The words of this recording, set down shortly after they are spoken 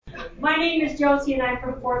My name is Josie, and I'm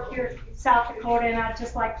from Fort Pierce, South Dakota, and I'd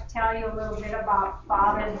just like to tell you a little bit about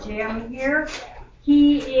Father Jim here.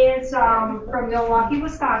 He is from Milwaukee,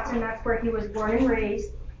 Wisconsin. That's where he was born and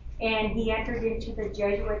raised, and he entered into the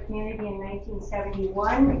Jesuit community in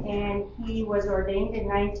 1971, and he was ordained in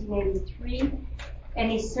 1983,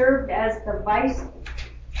 and he served as the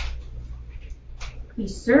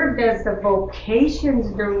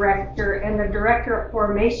vocations director and the director of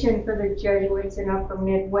formation for the Jesuits in Upper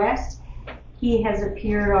Midwest. He has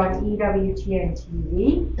appeared on EWTN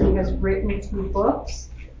TV. He has written 2 books,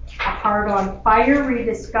 A Heart on Fire,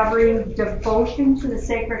 Rediscovering Devotion to the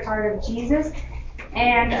Sacred Heart of Jesus,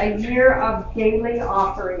 and A Year of Daily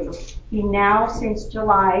Offering. He now, since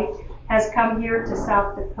July, has come here to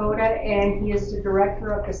South Dakota, and he is the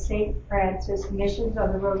director of the St. Francis Missions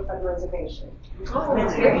on the Rosebud Reservation.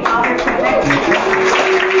 Let's give Father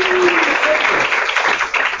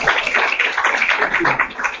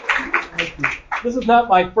This is not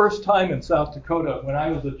my first time in South Dakota. When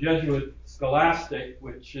I was a Jesuit scholastic,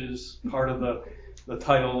 which is part of the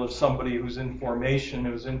title of somebody who's in formation,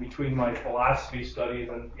 it was in between my philosophy studies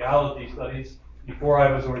and theology studies. Before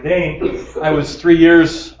I was ordained, I was 3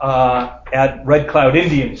 years at Red Cloud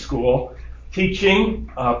Indian School, teaching,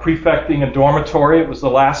 prefecting a dormitory. It was the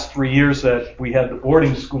last 3 years that we had the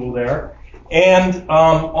boarding school there, and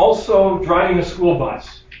also driving a school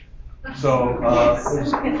bus. So it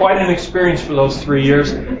was quite an experience for those 3 years.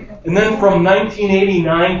 And then from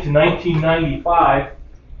 1989 to 1995,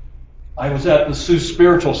 I was at the Sioux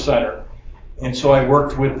Spiritual Center, and so I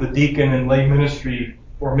worked with the deacon and lay ministry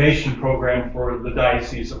formation program for the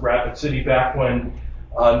Diocese of Rapid City back when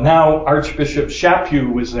now Archbishop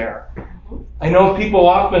Chaput was there. I know people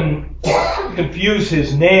often confuse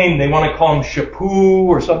his name. They want to call him Chaput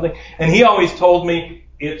or something. And he always told me,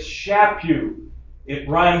 it's Chaput. It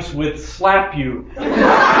rhymes with slap you.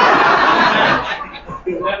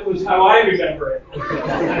 That was how I remember it.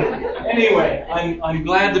 Anyway, I'm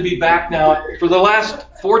glad to be back now. For the last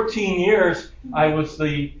 14 years, I was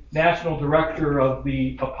the National Director of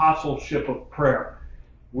the Apostleship of Prayer,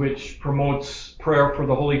 which promotes prayer for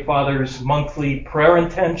the Holy Father's monthly prayer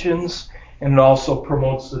intentions, and it also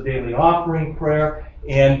promotes the daily offering prayer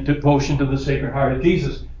and devotion to the Sacred Heart of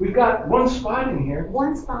Jesus. We've got one spot in here.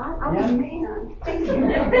 One spot? Oh, yeah. Man. Thank you.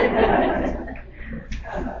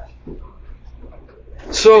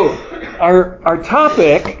 So our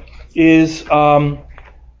topic is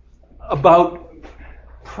about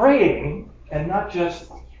praying and not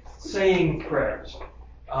just saying prayers.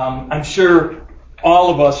 I'm sure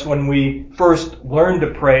all of us, when we first learned to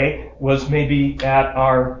pray, was maybe at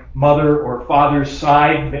our mother or father's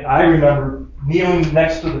side. I remember kneeling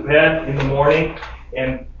next to the bed in the morning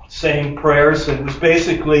and saying prayers. It was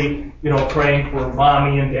basically, praying for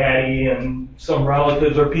mommy and daddy and some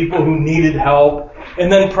relatives or people who needed help,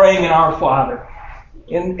 and then praying in Our Father.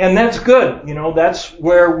 And that's good. That's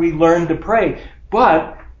where we learn to pray.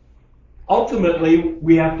 But ultimately,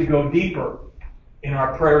 we have to go deeper in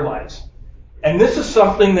our prayer lives. And this is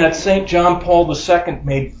something that St. John Paul II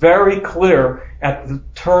made very clear at the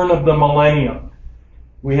turn of the millennium.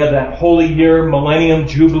 We had that holy year, Millennium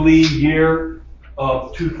Jubilee year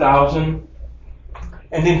of 2000.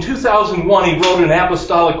 And in 2001, he wrote an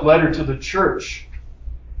apostolic letter to the church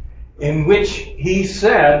in which he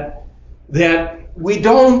said that we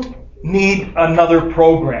don't need another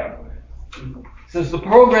program. He says the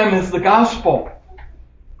program is the gospel.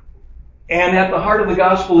 And at the heart of the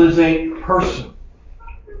gospel is a person.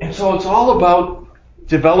 And so it's all about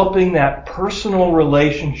developing that personal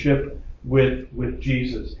relationship with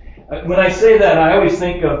Jesus. When I say that, I always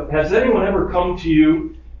think of, has anyone ever come to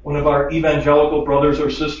you, one of our evangelical brothers or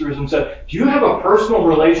sisters, and said, do you have a personal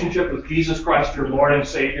relationship with Jesus Christ, your Lord and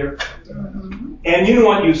Savior? Mm-hmm. And you know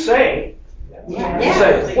what you say? Yeah. You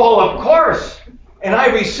say, well, of course. And I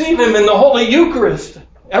receive Him in the Holy Eucharist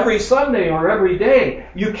every Sunday or every day.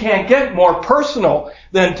 You can't get more personal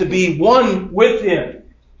than to be one with Him,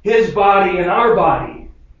 His body and our body.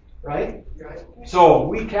 Right? So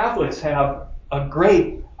we Catholics have a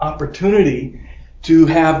great opportunity to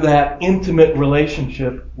have that intimate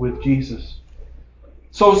relationship with Jesus.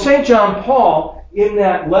 So St. John Paul, in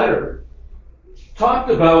that letter,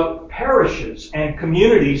 talked about parishes and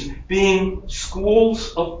communities being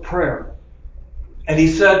schools of prayer. And he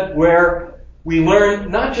said where we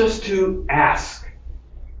learn not just to ask.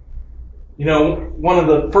 One of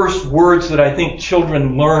the first words that I think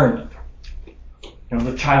children learn,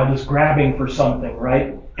 the child is grabbing for something,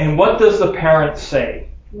 right? And what does the parent say?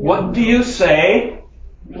 What do you say?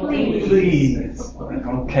 Please. Please.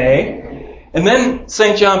 Okay. And then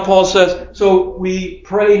St. John Paul says, so we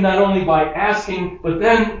pray not only by asking, but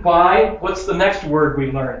then by, what's the next word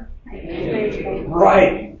we learn?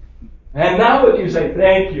 Right. And now what you say,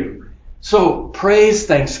 thank you. So praise,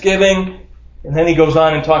 thanksgiving, and then he goes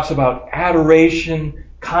on and talks about adoration,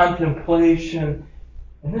 contemplation,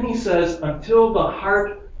 and then he says, until the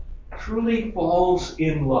heart truly falls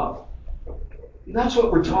in love. That's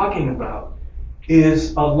what we're talking about,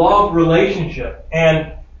 is a love relationship.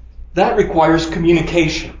 And that requires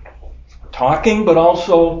communication. Talking, but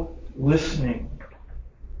also listening.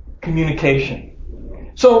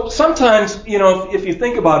 Communication. So sometimes, if you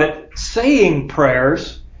think about it, saying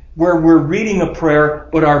prayers where we're reading a prayer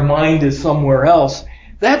but our mind is somewhere else,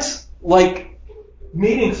 that's like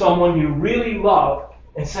meeting someone you really love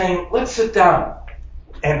and saying, let's sit down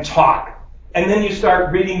and talk. And then you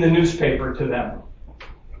start reading the newspaper to them.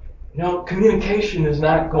 Communication is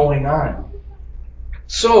not going on.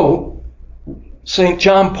 So, St.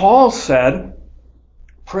 John Paul said,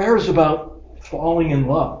 prayer is about falling in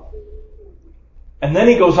love. And then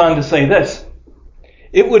he goes on to say this,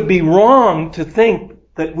 it would be wrong to think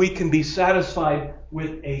that we can be satisfied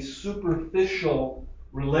with a superficial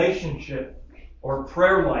relationship or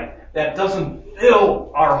prayer life that doesn't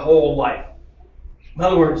fill our whole life. In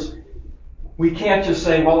other words, we can't just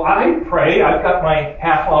say, well, I pray, I've got my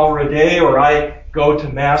half hour a day, or I go to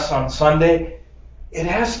Mass on Sunday. It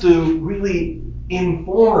has to really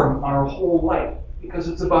inform our whole life because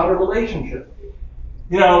it's about a relationship.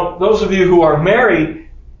 Those of you who are married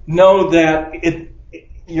know that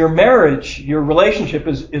your marriage, your relationship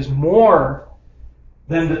is more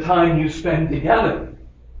than the time you spend together.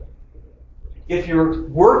 If you're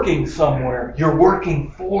working somewhere, you're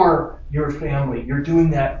working for your family. You're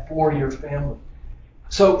doing that for your family.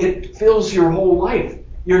 So it fills your whole life.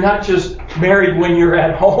 You're not just married when you're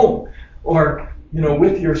at home or,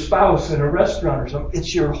 with your spouse in a restaurant or something.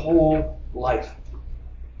 It's your whole life.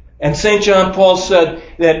 And St. John Paul said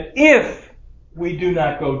that if we do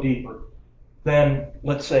not go deeper than,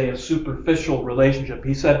 let's say, a superficial relationship,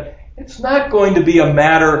 he said, it's not going to be a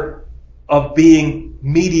matter of being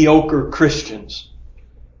mediocre Christians,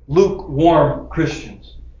 lukewarm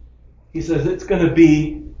Christians. He says it's going to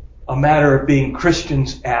be a matter of being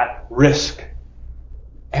Christians at risk.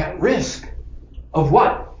 At risk of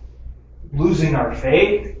what? Losing our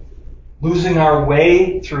faith, losing our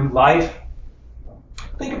way through life.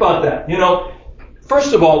 Think about that.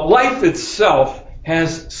 First of all, life itself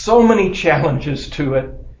has so many challenges to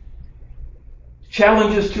it.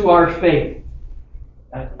 Challenges to our faith.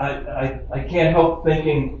 I can't help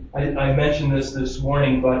thinking, I mentioned this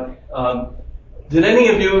morning, but did any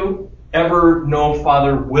of you ever know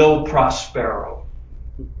Father Will Prospero?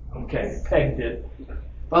 Okay, Peg did.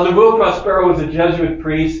 Father Will Prospero was a Jesuit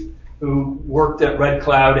priest who worked at Red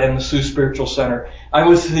Cloud and the Sioux Spiritual Center. I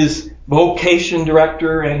was his vocation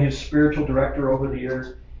director and his spiritual director over the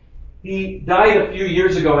years. He died a few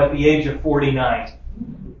years ago at the age of 49.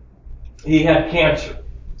 He had cancer.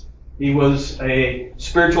 He was a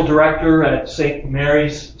spiritual director at St.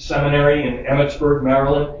 Mary's Seminary in Emmitsburg,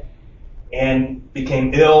 Maryland, and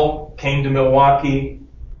became ill, came to Milwaukee,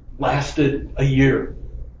 lasted a year.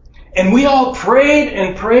 And we all prayed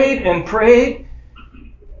and prayed and prayed,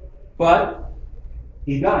 but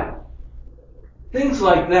he died. Things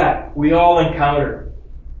like that we all encounter,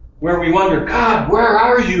 where we wonder, God, where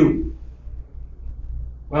are you?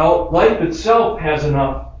 Well, life itself has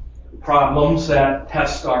enough problems that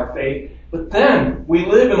test our faith, but then we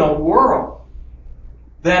live in a world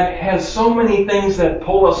that has so many things that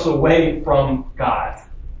pull us away from God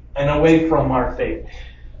and away from our faith.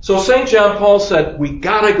 So St. John Paul said, we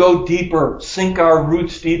gotta go deeper, sink our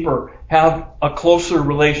roots deeper, have a closer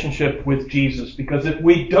relationship with Jesus, because if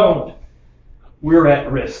we don't, we're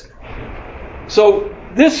at risk. So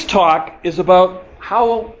this talk is about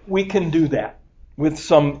how we can do that with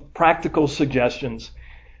some practical suggestions.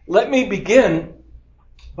 Let me begin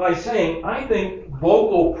by saying I think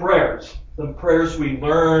vocal prayers, the prayers we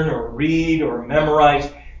learn or read or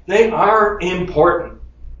memorize, they are important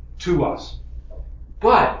to us.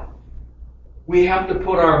 But we have to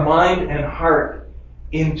put our mind and heart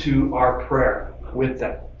into our prayer with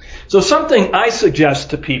them. So something I suggest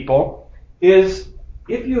to people is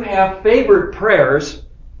if you have favorite prayers,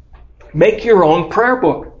 make your own prayer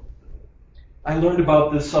book. I learned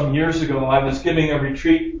about this some years ago. I was giving a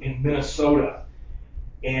retreat in Minnesota,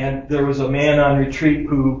 and there was a man on retreat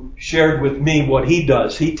who shared with me what he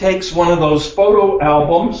does. He takes one of those photo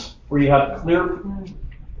albums where you have clear,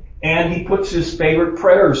 and he puts his favorite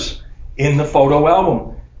prayers in the photo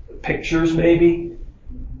album. Pictures maybe.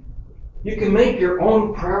 You can make your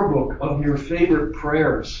own prayer book of your favorite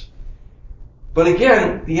prayers. But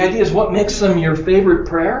again, the idea is what makes them your favorite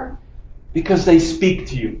prayer? Because they speak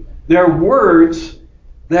to you. They're words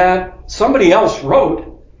that somebody else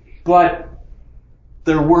wrote, but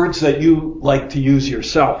they're words that you like to use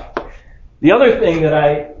yourself. The other thing that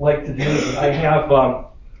I like to do is I have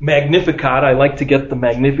Magnificat. I like to get the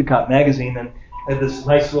Magnificat magazine, and I have this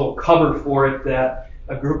nice little cover for it that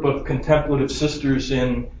a group of contemplative sisters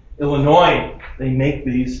in Illinois, they make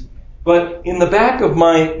these. But in the back of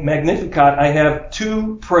my Magnificat, I have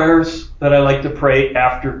 2 prayers that I like to pray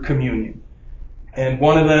after communion. And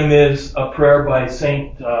one of them is a prayer by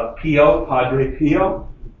St. Pio, Padre Pio,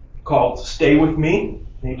 called Stay With Me.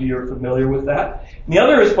 Maybe you're familiar with that. And the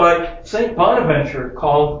other is by St. Bonaventure,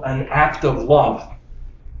 called An Act of Love.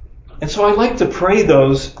 And so I like to pray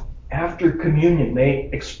those after communion. They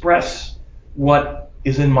express what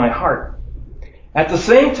is in my heart. At the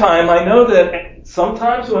same time, I know that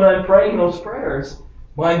sometimes when I'm praying those prayers,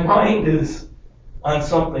 my mind is on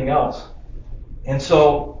something else. And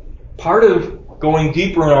so part of going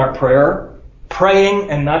deeper in our prayer, praying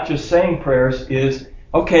and not just saying prayers, is,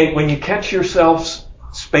 okay, when you catch yourselves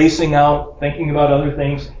spacing out, thinking about other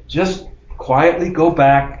things, just quietly go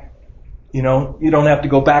back. You know, you don't have to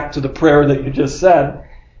go back to the prayer that you just said.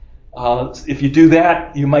 If you do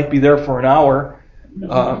that, you might be there for an hour.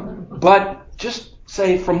 But just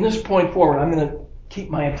say, from this point forward, I'm going to keep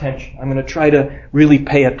my attention. I'm going to try to really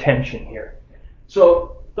pay attention here.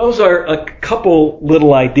 So those are a couple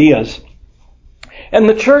little ideas. And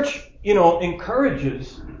the church,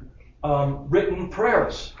 encourages written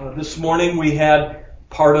prayers. This morning we had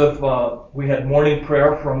morning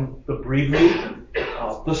prayer from the breviary.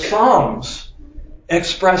 The Psalms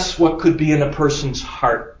express what could be in a person's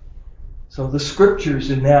heart. So the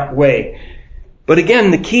scriptures in that way. But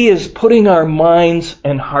again, the key is putting our minds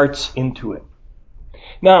and hearts into it.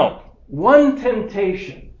 Now, one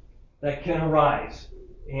temptation that can arise,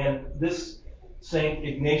 and this St.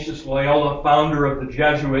 Ignatius Loyola, founder of the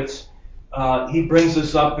Jesuits, he brings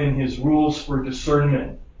this up in his Rules for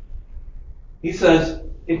Discernment. He says,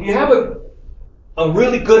 if you have a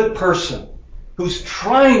really good person who's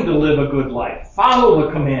trying to live a good life, follow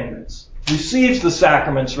the commandments, receives the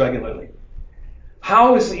sacraments regularly,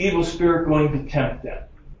 how is the evil spirit going to tempt them?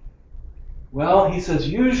 Well, he says,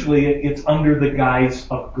 usually it's under the guise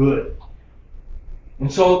of good.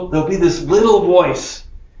 And so there'll be this little voice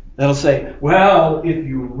that'll say, well, if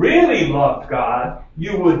you really loved God,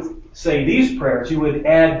 you would say these prayers, you would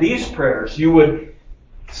add these prayers, you would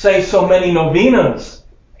say so many novenas.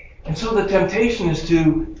 And so the temptation is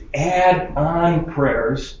to add on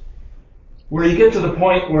prayers where you get to the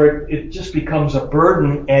point where it just becomes a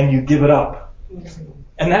burden and you give it up.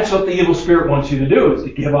 And that's what the evil spirit wants you to do, is to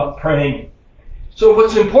give up praying. So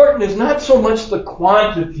what's important is not so much the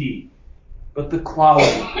quantity, but the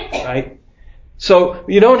quality, right? So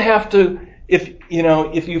you don't have to, if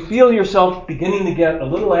you feel yourself beginning to get a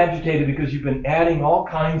little agitated because you've been adding all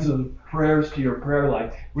kinds of prayers to your prayer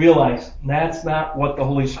life, realize that's not what the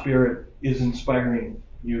Holy Spirit is inspiring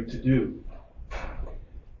you to do.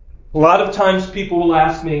 A lot of times people will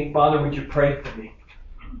ask me, Father, would you pray for me?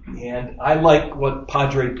 And I like what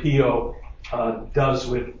Padre Pio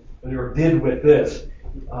did with this.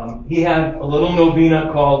 He had a little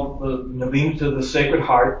novena called the Novena to the Sacred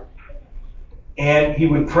Heart, and he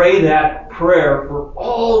would pray that prayer for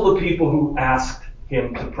all the people who asked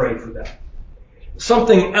him to pray for them.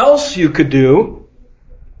 Something else you could do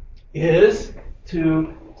is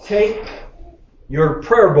to take your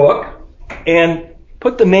prayer book and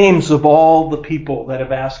put the names of all the people that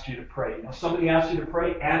have asked you to pray. Now, somebody asks you to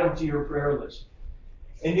pray, add them to your prayer list.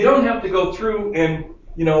 And you don't have to go through and,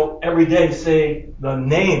 every day say the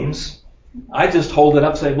names. I just hold it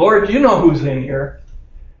up and say, Lord, you know who's in here.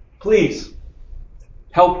 Please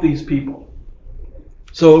help these people.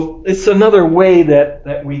 So it's another way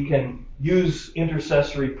that we can use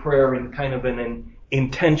intercessory prayer in kind of an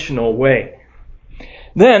intentional way.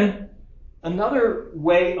 Then, another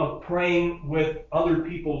way of praying with other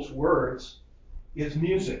people's words is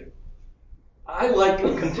music. I like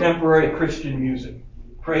contemporary Christian music,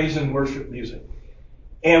 praise and worship music.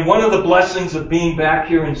 And one of the blessings of being back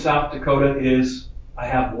here in South Dakota is I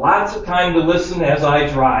have lots of time to listen as I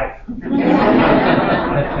drive.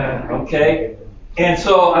 Okay? And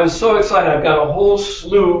so I was so excited. I've got a whole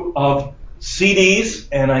slew of CDs,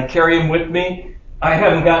 and I carry them with me. I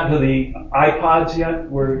haven't gotten to the iPods yet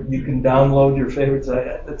where you can download your favorites.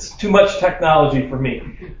 It's too much technology for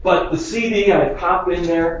me. But the CD, I pop in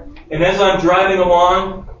there, and as I'm driving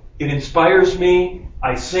along, it inspires me.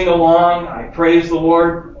 I sing along. I praise the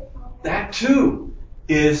Lord. That, too,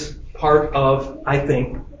 is part of, I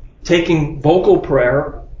think, taking vocal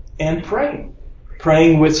prayer and praying.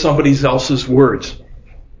 praying with somebody else's words.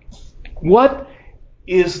 What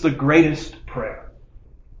is the greatest prayer?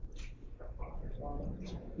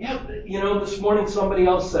 Yeah, this morning somebody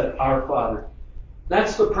else said, Our Father.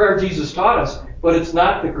 That's the prayer Jesus taught us, but it's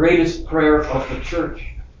not the greatest prayer of the church.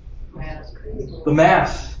 The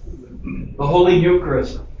Mass, the Holy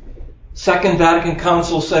Eucharist. Second Vatican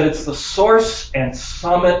Council said it's the source and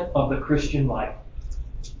summit of the Christian life.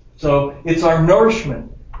 So it's our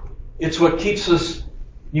nourishment. It's what keeps us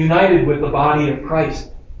united with the body of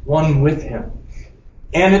Christ, one with Him.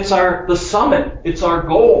 And it's the summit. It's our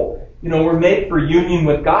goal. We're made for union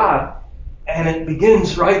with God, and it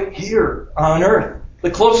begins right here on earth. The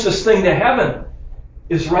closest thing to heaven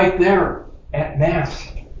is right there at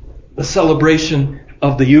Mass, the celebration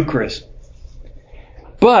of the Eucharist.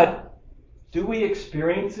 But do we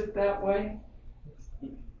experience it that way?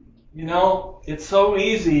 It's so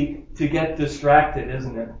easy to get distracted,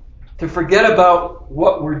 isn't it? To forget about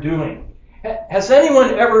what we're doing. Has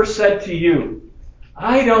anyone ever said to you,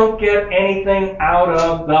 I don't get anything out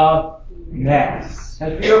of the Mass?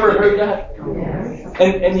 Have you ever heard that? Yes.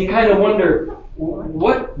 And you kind of wonder,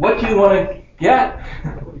 what do you want to get?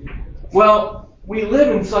 Well, we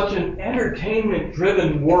live in such an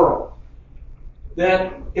entertainment-driven world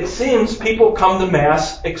that it seems people come to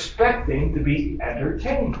Mass expecting to be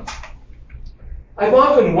entertained. I've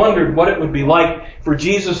often wondered what it would be like for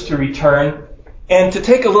Jesus to return and to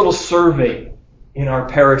take a little survey in our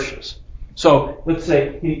parishes. So let's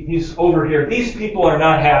say he's over here. These people are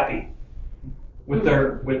not happy with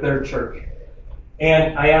their church.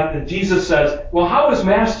 And Jesus says, well, how was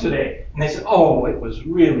Mass today? And they said, oh, it was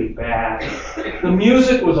really bad. The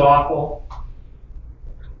music was awful.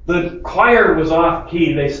 The choir was off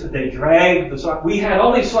key. They dragged the song. We had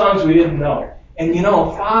all these songs we didn't know. And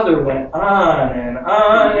Father went on and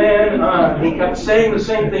on and on. He kept saying the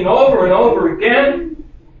same thing over and over again.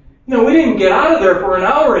 We didn't get out of there for an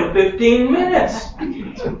hour and 15 minutes.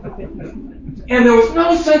 And there was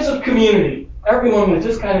no sense of community. Everyone was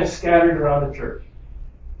just kind of scattered around the church.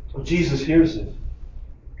 Well, Jesus hears this.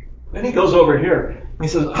 Then he goes over here. He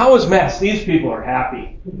says, how was Mass? These people are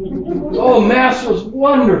happy. Oh, Mass was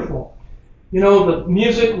wonderful. The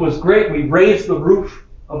music was great. We raised the roof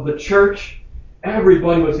of the church.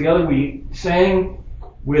 Everybody was together. We sang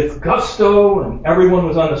with gusto, and everyone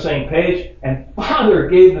was on the same page. And Father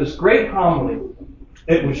gave this great homily.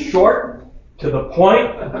 It was short, to the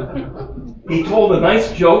point. He told a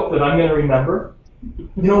nice joke that I'm going to remember.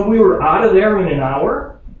 We were out of there in an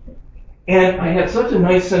hour. And I had such a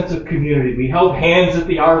nice sense of community. We held hands at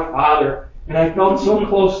the Our Father, and I felt so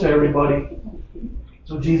close to everybody.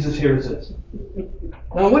 So Jesus hears this.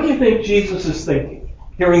 Now, what do you think Jesus is thinking,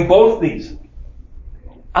 hearing both these?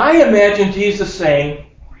 I imagine Jesus saying,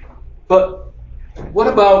 but what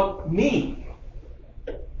about me?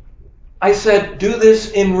 I said, do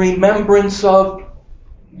this in remembrance of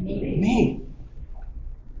me.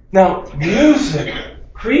 Now, music,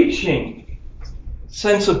 preaching,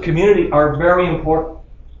 sense of community are very important,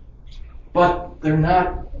 but they're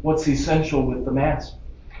not what's essential with the Mass.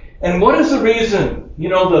 And what is the reason?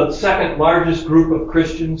 The second largest group of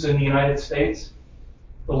Christians in the United States,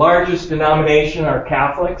 the largest denomination are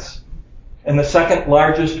Catholics, and the second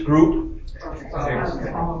largest group,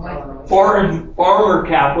 former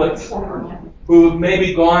Catholics, who have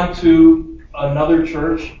maybe gone to another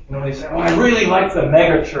church. They say, oh, I really like the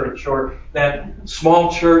mega church, or that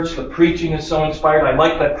small church, the preaching is so inspired. I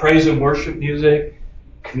like that praise and worship music,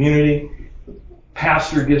 community.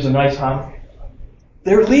 Pastor gives a nice homily.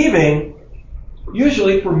 They're leaving,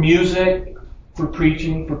 usually for music, for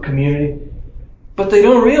preaching, for community, but they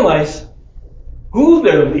don't realize who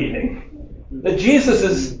they're leaving. That Jesus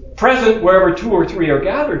is present wherever two or three are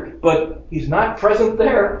gathered, but He's not present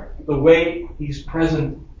there the way He's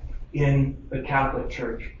present in the Catholic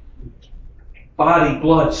Church. Body,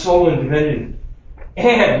 blood, soul, and divinity.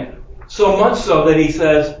 And so much so that He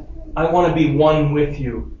says, I want to be one with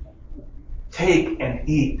you. Take and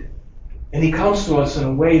eat. And He comes to us in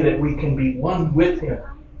a way that we can be one with Him.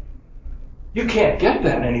 You can't get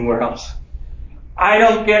that anywhere else. I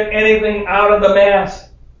don't get anything out of the Mass.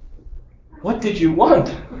 What did you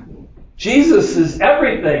want? Jesus is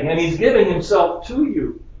everything, and He's giving Himself to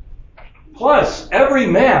you. Plus, every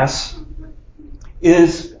Mass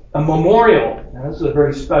is a memorial. Now, this is a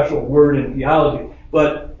very special word in theology.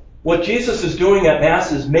 But what Jesus is doing at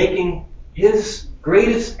Mass is making His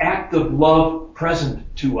greatest act of love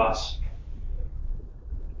present to us.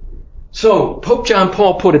 So, Pope John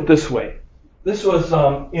Paul put it this way. This was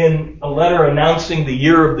in a letter announcing the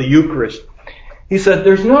year of the Eucharist. He said,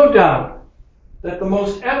 there's no doubt that the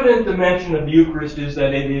most evident dimension of the Eucharist is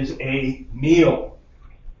that it is a meal.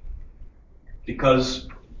 Because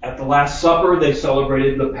at the Last Supper, they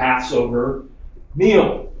celebrated the Passover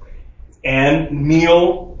meal. And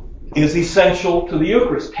meal is essential to the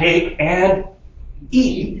Eucharist. Take and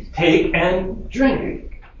eat. Take and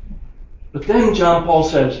drink. But then John Paul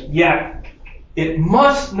says, yet it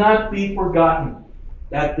must not be forgotten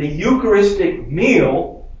that the Eucharistic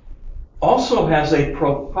meal also has a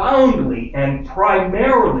profoundly and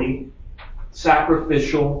primarily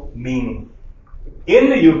sacrificial meaning. In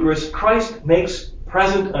the Eucharist, Christ makes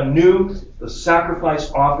present anew the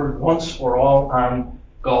sacrifice offered once for all on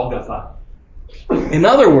Golgotha. In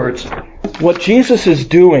other words, what Jesus is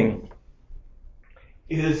doing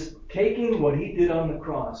is taking what he did on the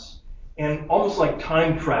cross and almost like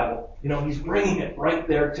time travel, he's bringing it right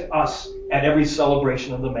there to us at every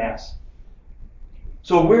celebration of the Mass.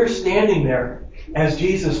 So we're standing there as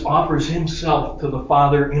Jesus offers himself to the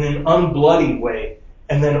Father in an unbloody way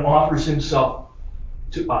and then offers himself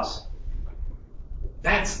to us.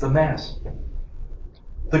 That's the Mass.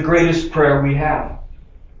 The greatest prayer we have.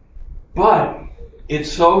 But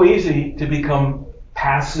it's so easy to become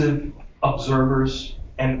passive observers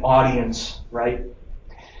and audience, right?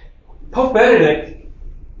 Pope Benedict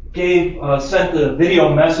sent a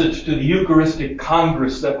video message to the Eucharistic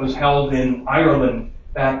Congress that was held in Ireland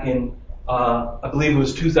back in, I believe it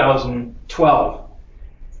was 2012.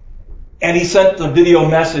 And he sent the video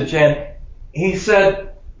message and he said,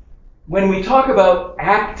 when we talk about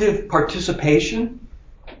active participation,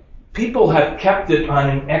 people have kept it on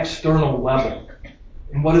an external level.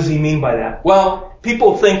 And what does he mean by that? Well,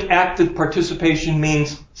 people think active participation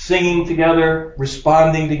means singing together,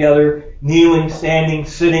 responding together, kneeling, standing,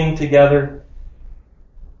 sitting together.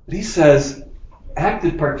 But he says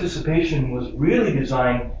active participation was really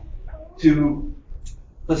designed to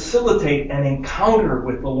facilitate an encounter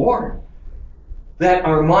with the Lord. That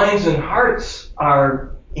our minds and hearts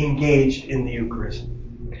are engaged in the Eucharist.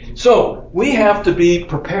 So, we have to be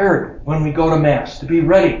prepared when we go to Mass, to be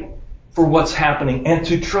ready for what's happening, and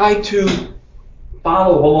to try to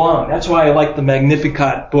follow along. That's why I like the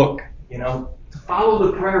Magnificat book, to follow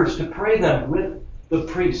the prayers, to pray them with the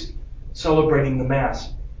priest celebrating the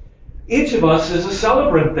Mass. Each of us is a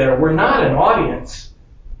celebrant there. We're not an audience.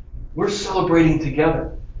 We're celebrating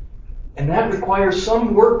together. And that requires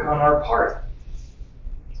some work on our part.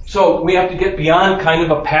 So we have to get beyond kind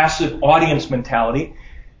of a passive audience mentality.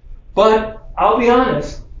 But I'll be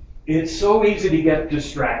honest, it's so easy to get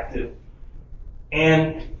distracted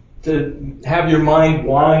and to have your mind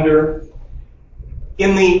wander.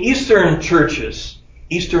 In the Eastern churches,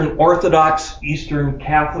 Eastern Orthodox, Eastern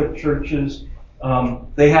Catholic churches,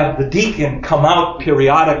 they have the deacon come out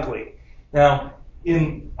periodically. Now,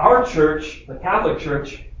 in our church, the Catholic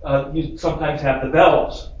Church, you sometimes have the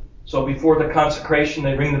bells. So before the consecration,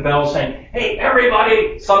 they ring the bell saying, hey,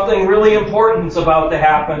 everybody, something really important is about to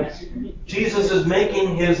happen. Jesus is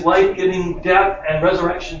making his life-giving death and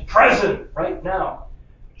resurrection present right now.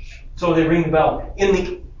 So they ring the bell. In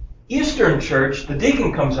the Eastern Church, the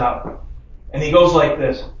deacon comes out, and he goes like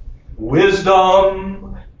this: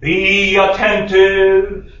 wisdom, be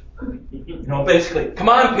attentive. Basically, come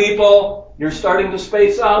on, people, you're starting to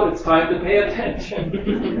space out. It's time to pay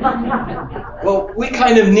attention. Well, we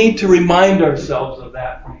kind of need to remind ourselves of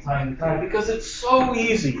that from time to time because it's so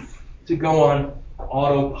easy to go on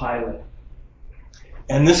autopilot.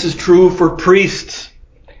 And this is true for priests.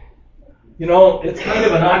 It's kind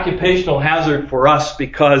of an occupational hazard for us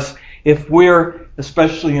because if we're,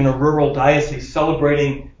 especially in a rural diocese,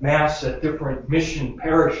 celebrating Mass at different mission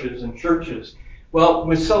parishes and churches, well,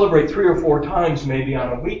 we celebrate 3 or 4 times maybe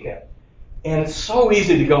on a weekend. And it's so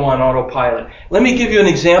easy to go on autopilot. Let me give you an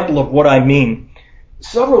example of what I mean.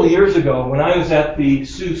 Several years ago, when I was at the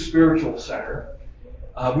Sioux Spiritual Center,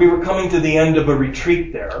 we were coming to the end of a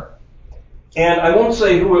retreat there. And I won't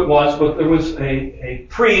say who it was, but there was a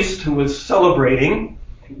priest who was celebrating,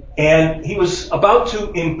 and he was about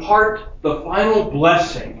to impart the final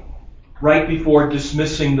blessing right before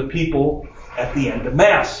dismissing the people at the end of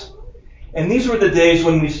Mass. And these were the days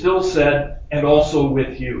when we still said, and also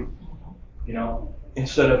with you,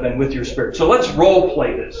 instead of and with your spirit. So let's role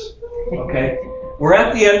play this, okay? We're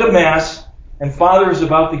at the end of Mass, and Father is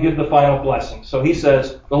about to give the final blessing. So he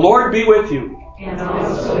says, the Lord be with you. And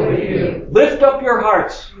also with you. Lift up your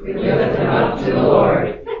hearts. We lift them up to the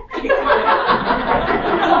Lord.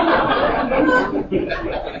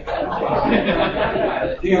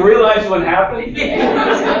 Do you realize what happened?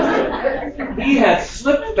 He had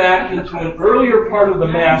slipped back into an earlier part of the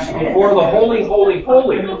Mass before the Holy, Holy,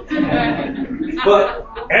 Holy. But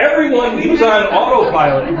He was on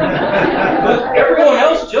autopilot. But everyone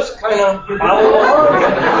else just kind of followed along.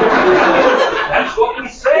 That's what we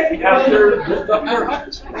say after lift up your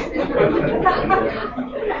hearts.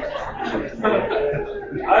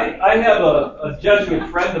 I have a Jesuit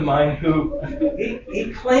friend of mine who,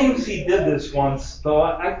 he claims he did this once, though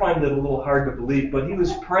I find it a little hard to believe, but he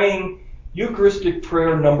was praying Eucharistic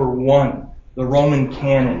prayer number 1, the Roman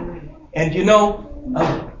canon. And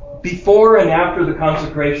before and after the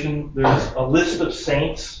consecration, there's a list of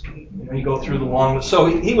saints. You go through the long list. So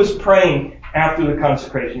he was praying after the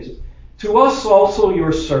consecration. He says, "To us also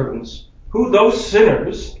your servants, who though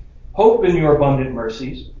sinners, hope in your abundant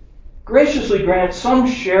mercies, graciously grant some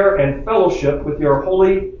share and fellowship with your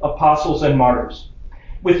holy apostles and martyrs,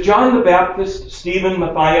 with John the Baptist, Stephen,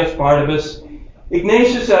 Matthias, Barnabas,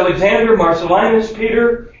 Ignatius, Alexander, Marcellinus,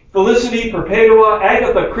 Peter, Felicity, Perpetua,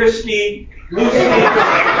 Agatha Christie, Lucy."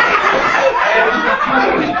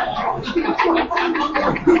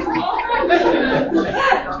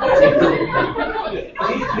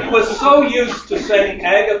 He was so used to saying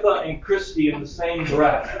Agatha and Christie in the same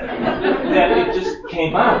breath that it just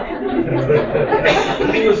came out.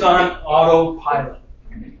 He was on autopilot.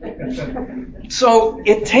 So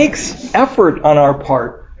it takes effort on our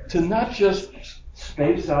part to not just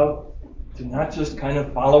space out, to not just kind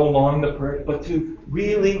of follow along the prayer, but to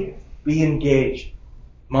really be engaged,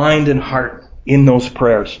 mind and heart, in those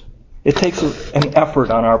prayers. It takes an effort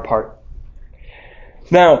on our part.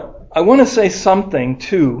 Now, I want to say something,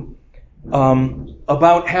 too,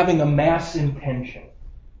 about having a Mass intention.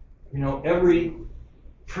 Every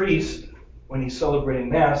priest, when he's celebrating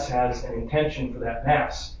Mass, has an intention for that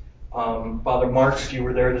Mass. Father Marks, you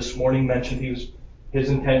were there this morning, mentioned his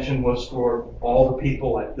intention was for all the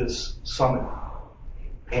people at this summit.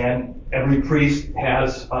 And every priest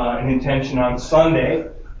has an intention on Sunday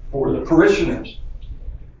for the parishioners.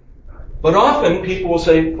 But often people will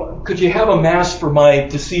say, "Could you have a Mass for my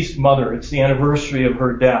deceased mother? It's the anniversary of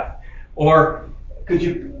her death." Or, "Could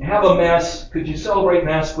you have a Mass, could you celebrate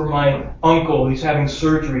Mass for my uncle? He's having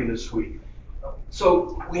surgery this week."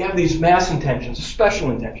 So we have these Mass intentions,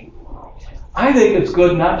 special intentions. I think it's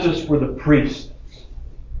good not just for the priest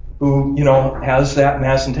who, has that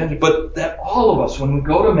Mass intention, but that all of us, when we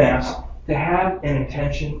go to Mass, to have an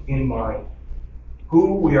intention in mind.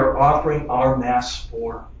 Who we are offering our Mass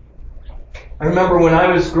for. I remember when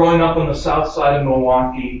I was growing up on the south side of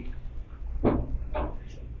Milwaukee,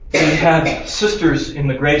 we had sisters in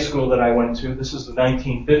the grade school that I went to. This is the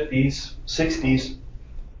 1950s, 60s.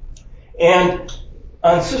 And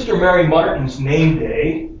on Sister Mary Martin's name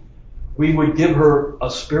day, we would give her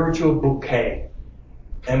a spiritual bouquet.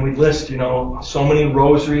 And we'd list, so many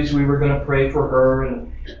rosaries we were going to pray for her,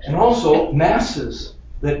 and also Masses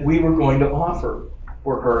that we were going to offer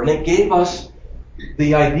for her. And it gave us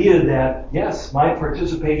the idea that, yes, my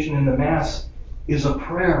participation in the Mass is a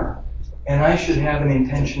prayer, and I should have an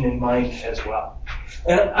intention in mind as well.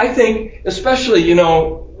 And I think, especially,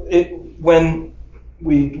 when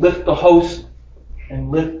we lift the host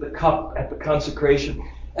and lift the cup at the consecration,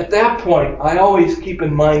 at that point, I always keep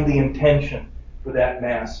in mind the intention for that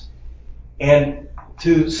Mass. And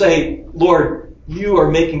to say, "Lord, you are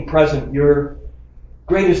making present your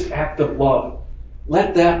greatest act of love.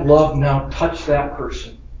 Let that love now touch that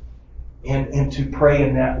person," and to pray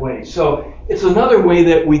in that way. So it's another way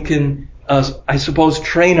that we can, I suppose,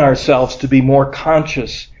 train ourselves to be more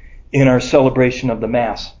conscious in our celebration of the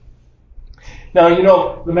Mass. Now,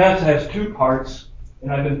 the Mass has 2 parts,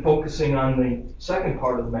 and I've been focusing on the second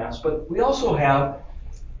part of the Mass, but we also have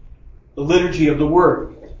the liturgy of the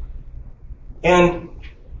Word. And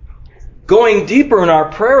going deeper in our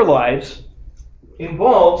prayer lives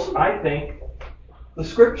involves, I think, the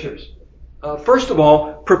Scriptures. First of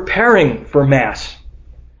all, preparing for Mass.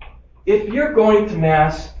 If you're going to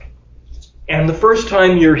Mass and the first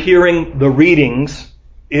time you're hearing the readings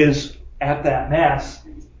is at that Mass,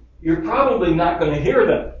 you're probably not going to hear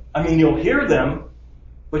them. I mean, you'll hear them,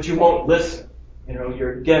 but you won't listen.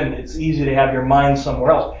 Again, it's easy to have your mind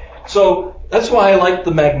somewhere else. So that's why I like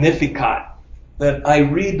the Magnificat, that I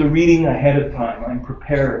read the reading ahead of time. I'm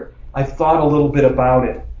prepared. I've thought a little bit about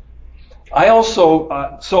it. I also,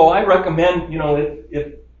 so I recommend,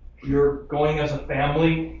 if you're going as a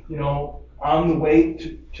family, on the way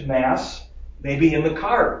to Mass, maybe in the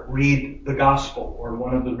car, read the Gospel or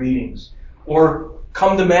one of the readings. Or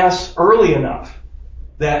come to Mass early enough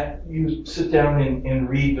that you sit down and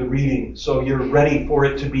read the reading so you're ready for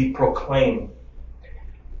it to be proclaimed.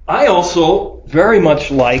 I also very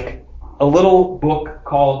much like a little book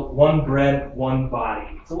called One Bread, One Body.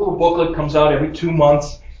 It's a little booklet that comes out every 2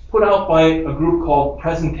 months, put out by a group called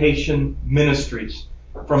Presentation Ministries.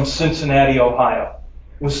 from Cincinnati, Ohio.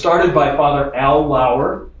 It was started by Father Al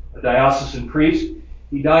Lauer, a diocesan priest.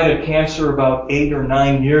 He died of cancer about 8 or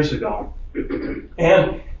 9 years ago.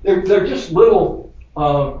 And they're just little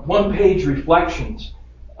one-page reflections.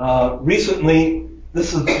 Recently,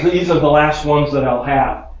 these are the last ones that I'll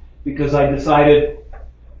have, because I decided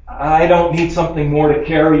I don't need something more to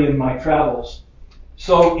carry in my travels.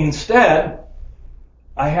 So instead,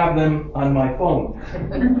 I have them on my phone.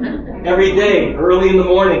 Every day, early in the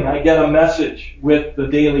morning, I get a message with the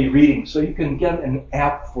daily reading. So you can get an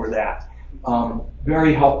app for that.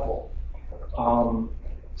 Very helpful.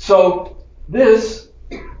 So this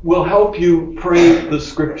will help you pray the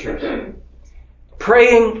Scriptures.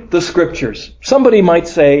 Praying the Scriptures. Somebody might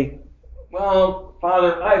say, well,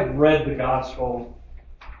 Father, I've read the Gospel.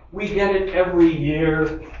 We get it every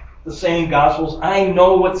year, the same Gospels. I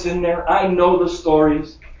know what's in there. I know the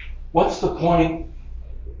stories. What's the point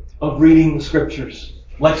of reading the Scriptures?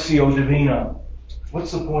 Lectio Divina.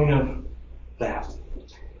 What's the point of that?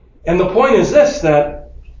 And the point is this,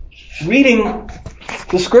 that reading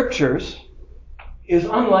the Scriptures is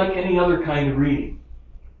unlike any other kind of reading.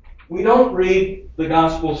 We don't read the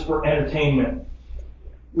Gospels for entertainment.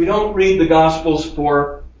 We don't read the Gospels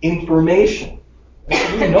for information.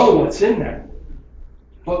 We know what's in there.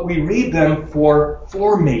 But we read them for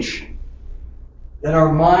formation. That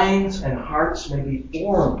our minds and hearts may be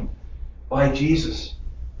formed by Jesus,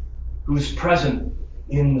 who is present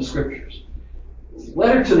in the Scriptures. The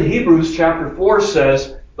letter to the Hebrews, chapter 4,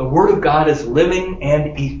 says, the Word of God is living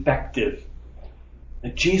and effective.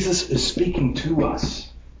 That Jesus is speaking to us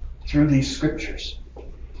through these Scriptures.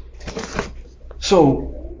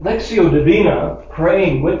 So, Lectio Divina,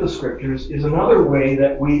 praying with the Scriptures, is another way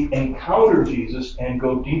that we encounter Jesus and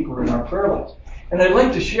go deeper in our prayer lives. And I'd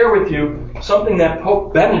like to share with you something that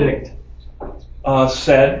Pope Benedict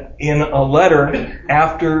said in a letter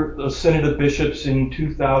after the Synod of Bishops in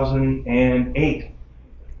 2008.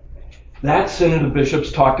 That Synod of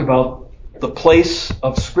Bishops talked about the place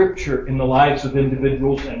of Scripture in the lives of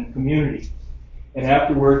individuals and community. And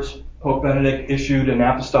afterwards, Pope Benedict issued an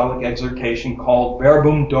apostolic exhortation called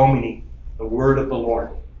Verbum Domini, the Word of the Lord.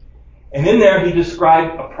 And in there he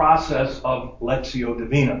described a process of Lectio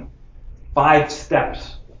Divina. 5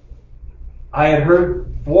 steps. I had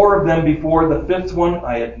heard 4 of them before. The 5th one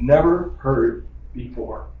I had never heard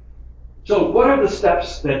before. So what are the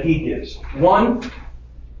steps that he gives? 1,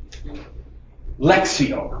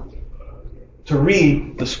 Lectio, to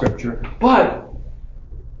read the Scripture. But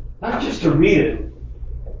not just to read it,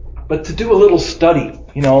 but to do a little study.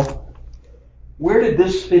 Where did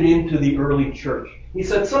this fit into the early church? He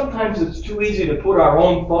said sometimes it's too easy to put our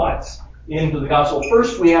own thoughts into the gospel.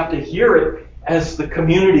 First, we have to hear it as the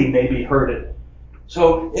community maybe heard it.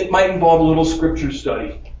 So it might involve a little scripture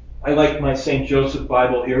study. I like my St. Joseph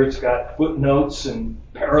Bible here. It's got footnotes and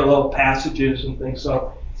parallel passages and things.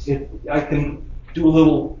 So I can do a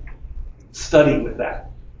little study with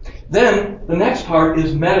that. Then the next part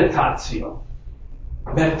is meditatio.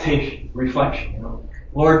 Meditation, reflection.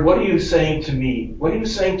 Lord, what are you saying to me? What are you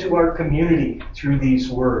saying to our community through these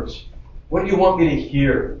words? What do you want me to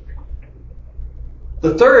hear?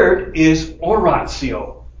 The third is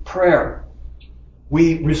oratio, prayer.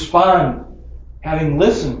 We respond, having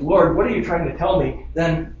listened. Lord, what are you trying to tell me?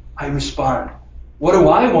 Then I respond. What do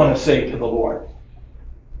I want to say to the Lord?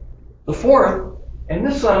 The fourth, and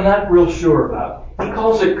this I'm not real sure about, he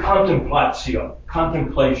calls it contemplatio,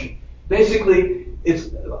 contemplation. Basically,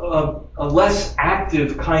 it's a less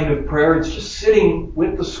active kind of prayer. It's just sitting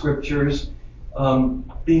with the Scriptures,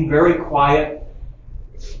 being very quiet.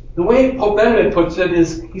 The way Pope Benedict puts it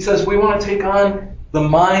is, he says we want to take on the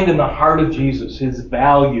mind and the heart of Jesus, his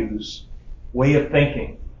values, way of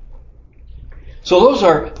thinking. So those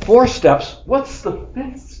are 4 steps. What's the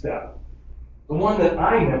 5th step? The one that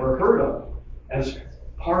I never heard of as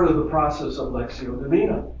part of the process of Lectio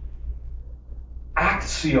Divina.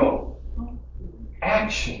 Actio.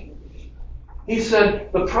 Action. He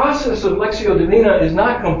said the process of Lectio Divina is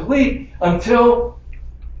not complete until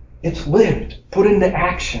it's lived, put into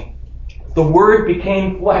action. The Word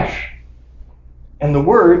became flesh. And the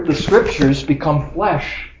Word, the Scriptures, become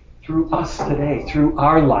flesh through us today, through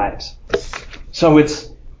our lives. So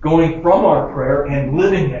it's going from our prayer and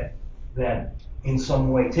living it then in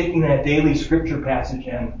some way, taking that daily Scripture passage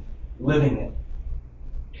and living it.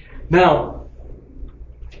 Now,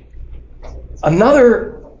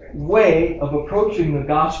 another way of approaching the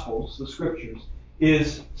Gospels, the Scriptures,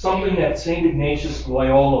 is something that St. Ignatius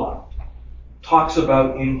Loyola talks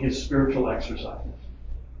about in his spiritual exercises.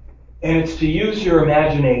 And it's to use your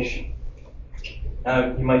imagination.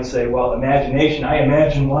 You might say, well, imagination, I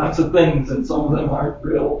imagine lots of things and some of them aren't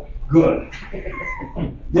real good.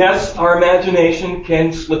 Yes, our imagination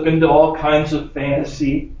can slip into all kinds of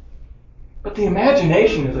fantasy, but the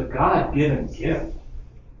imagination is a God-given gift.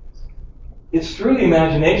 It's through the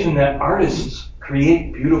imagination that artists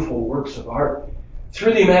create beautiful works of art.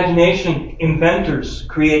 Through the imagination, inventors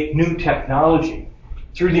create new technology.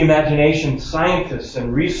 Through the imagination, scientists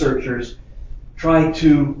and researchers try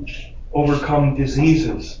to overcome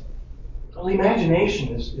diseases. Well, the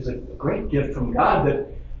imagination is a great gift from God that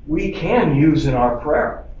we can use in our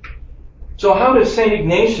prayer. So how does St.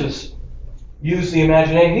 Ignatius use the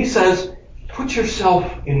imagination? He says, put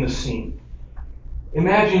yourself in the scene.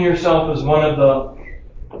 Imagine yourself as one of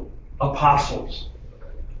the apostles.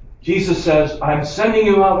 Jesus says, I'm sending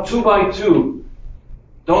you out 2 by 2.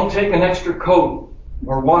 Don't take an extra coat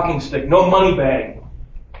or walking stick. No money bag.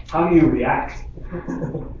 How do you react?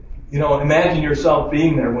 Imagine yourself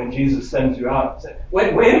being there when Jesus sends you out. Say,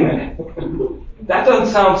 wait a minute. That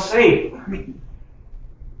doesn't sound safe.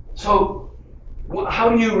 So, how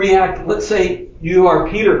do you react? Let's say you are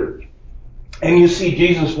Peter and you see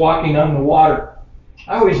Jesus walking on the water.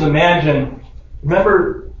 I always imagine,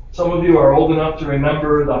 remember, some of you are old enough to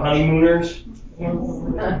remember The Honeymooners?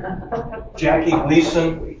 Jackie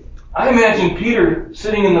Gleason. I imagine Peter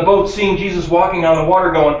sitting in the boat seeing Jesus walking on the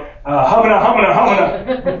water going, humana, humana,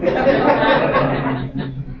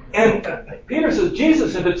 humana. And Peter says,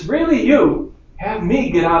 Jesus, if it's really you, have me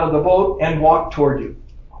get out of the boat and walk toward you.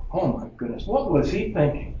 Oh my goodness, what was he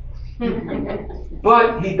thinking?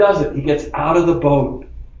 But he does it. He gets out of the boat.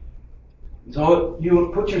 So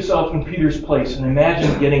you put yourself in Peter's place and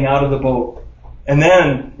imagine getting out of the boat. And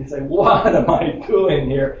then you say, what am I doing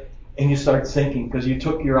here? And you start sinking because you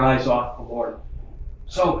took your eyes off the Lord.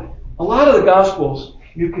 So a lot of the Gospels,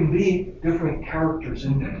 you can be different characters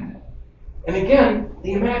in them. And again,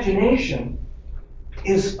 the imagination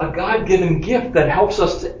is a God-given gift that helps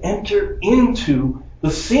us to enter into the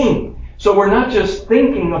scene. So we're not just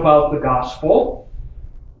thinking about the Gospel,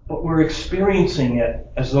 but we're experiencing it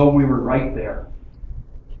as though we were right there.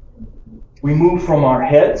 We move from our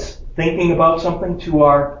heads, thinking about something, to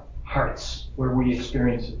our hearts, where we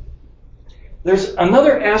experience it. There's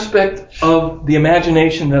another aspect of the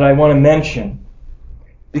imagination that I want to mention,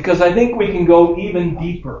 because I think we can go even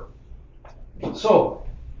deeper. So,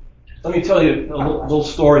 let me tell you a little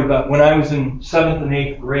story about when I was in 7th and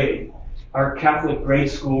 8th grade. Our Catholic grade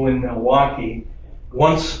school in Milwaukee,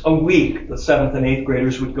 once a week, the 7th and 8th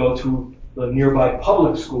graders would go to the nearby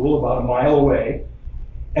public school about a mile away,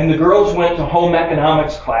 and the girls went to home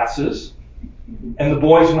economics classes, and the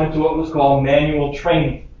boys went to what was called manual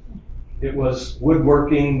training. It was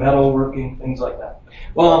woodworking, metalworking, things like that.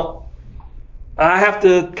 Well, I have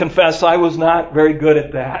to confess I was not very good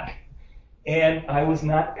at that. And I was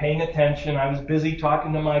not paying attention. I was busy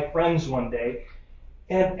talking to my friends one day.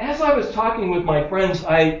 And as I was talking with my friends,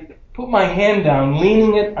 I put my hand down,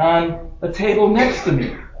 leaning it on a table next to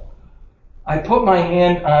me. I put my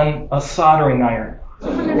hand on a soldering iron.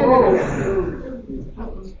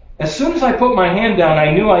 As soon as I put my hand down,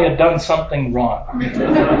 I knew I had done something wrong.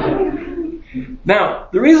 Now,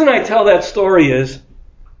 the reason I tell that story is,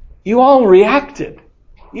 you all reacted.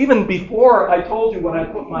 Even before I told you when I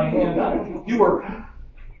put my hand on,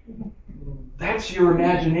 that's your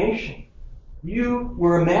imagination. You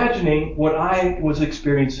were imagining what I was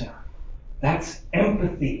experiencing. That's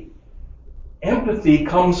empathy. Empathy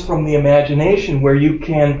comes from the imagination, where you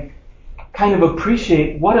can kind of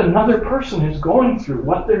appreciate what another person is going through,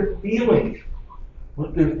 what they're feeling,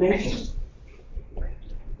 what they're thinking.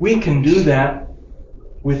 We can do that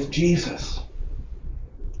with Jesus.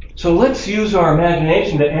 So let's use our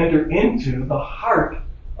imagination to enter into the heart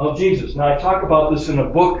of Jesus. Now, I talk about this in a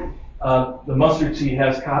book. The Mustard Seed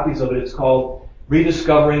has copies of it. It's called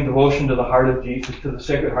Rediscovering Devotion to the Heart of Jesus, to the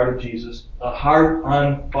Sacred Heart of Jesus, a Heart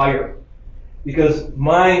on Fire. Because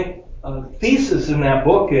my thesis in that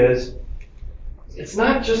book is, it's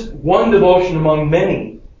not just one devotion among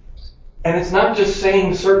many, and it's not just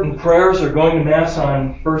saying certain prayers or going to Mass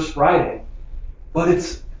on First Friday, but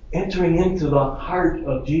it's entering into the heart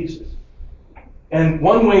of Jesus. And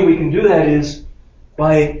one way we can do that is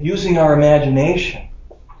by using our imagination.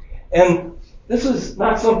 And this is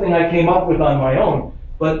not something I came up with on my own,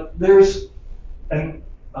 but there's an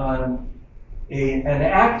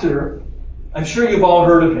actor, I'm sure you've all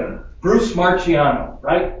heard of him, Bruce Marchiano,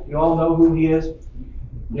 right? You all know who he is?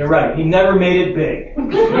 You're right. He never made it big.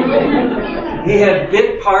 He had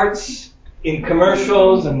bit parts in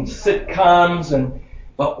commercials and sitcoms,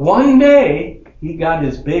 but one day he got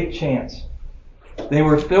his big chance. They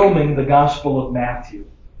were filming the Gospel of Matthew.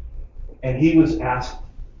 and he was asked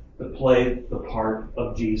to play the part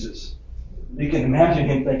of Jesus. You can imagine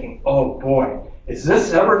him thinking, oh boy, is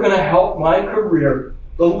this ever going to help my career?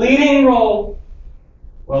 The leading role.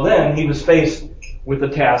 Well, then he was faced with the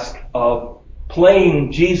task of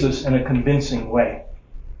playing Jesus in a convincing way.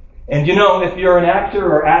 And if you're an actor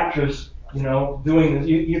or actress, doing this,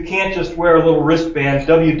 you can't just wear a little wristband,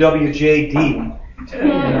 WWJD.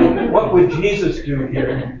 What would Jesus do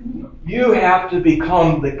here? You have to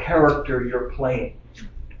become the character you're playing.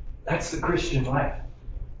 That's the Christian life.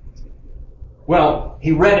 Well,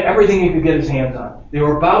 he read everything he could get his hands on. They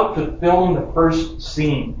were about to film the first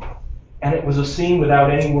scene, and it was a scene without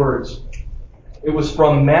any words. It was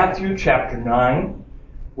from Matthew chapter 9,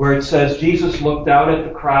 where it says Jesus looked out at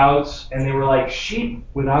the crowds, and they were like sheep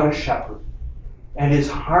without a shepherd. And his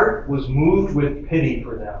heart was moved with pity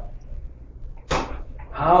for them.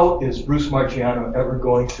 How is Bruce Marciano ever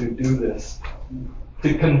going to do this?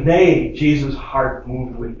 To convey Jesus' heart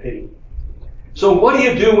moved with pity. So what do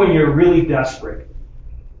you do when you're really desperate?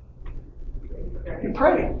 You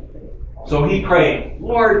pray. So he prayed,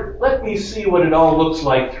 Lord, let me see what it all looks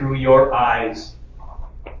like through your eyes.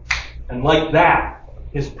 And like that,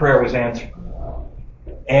 his prayer was answered.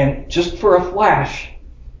 And just for a flash,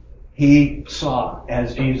 he saw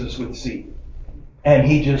as Jesus would see. And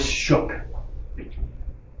he just shook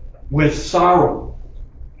with sorrow.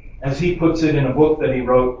 As he puts it in a book that he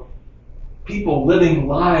wrote, people living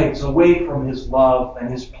lives away from his love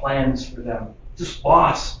and his plans for them. Just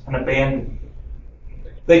lost and abandoned.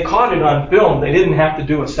 They caught it on film. They didn't have to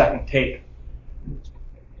do a second take.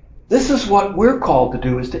 This is what we're called to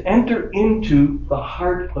do, is to enter into the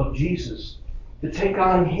heart of Jesus, to take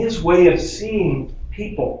on his way of seeing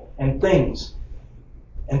people and things,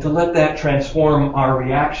 and to let that transform our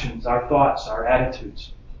reactions, our thoughts, our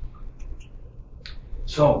attitudes.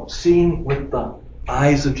 So, seeing with the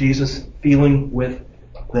eyes of Jesus, feeling with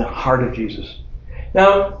the heart of Jesus.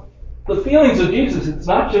 Now, the feelings of Jesus, it's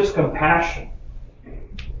not just compassion.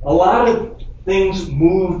 A lot of things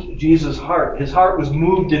moved Jesus' heart. His heart was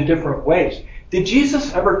moved in different ways. Did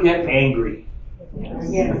Jesus ever get angry?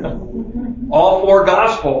 Yes. All four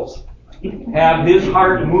Gospels have his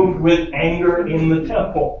heart moved with anger in the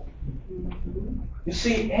temple. You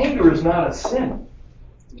see, anger is not a sin.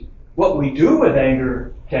 What we do with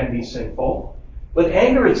anger can be sinful, but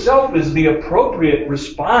anger itself is the appropriate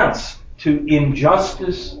response to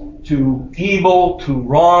injustice, to evil, to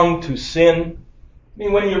wrong, to sin. I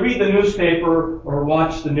mean, when you read the newspaper or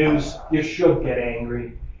watch the news, you should get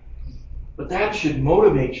angry. But that should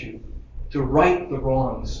motivate you to right the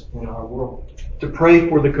wrongs in our world, to pray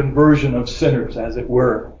for the conversion of sinners, as it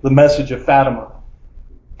were, the message of Fatima.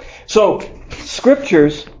 So,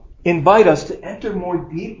 scriptures invite us to enter more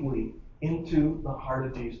deeply into the heart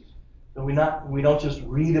of Jesus. So we don't just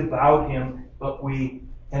read about him, but we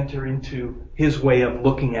enter into his way of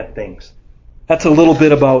looking at things. That's a little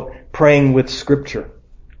bit about praying with Scripture.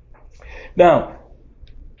 Now,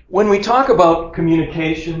 when we talk about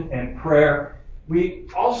communication and prayer, we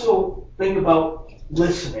also think about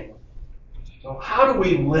listening. So how do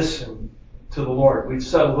we listen to the Lord? We've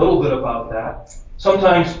said a little bit about that.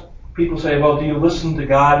 Sometimes people say, well, do you listen to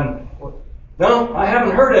God? And, no, I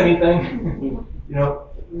haven't heard anything.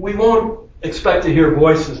 We won't expect to hear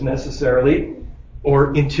voices necessarily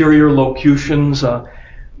or interior locutions.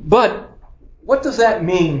 But what does that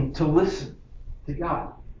mean to listen to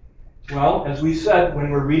God? Well, as we said,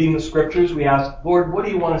 when we're reading the Scriptures, we ask, Lord, what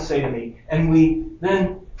do you want to say to me? And we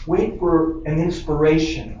then wait for an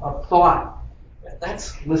inspiration, a thought.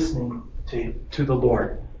 That's listening to the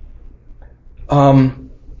Lord.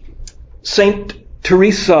 Saint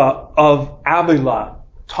Teresa of Avila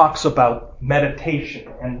talks about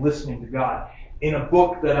meditation and listening to God in a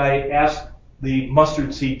book that I asked the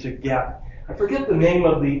Mustard Seed to get. I forget the name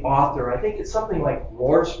of the author. I think it's something like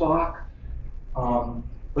Rohrsbach.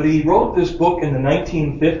 But he wrote this book in the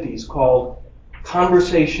 1950s called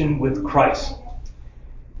Conversation with Christ.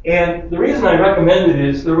 And the reason I recommend it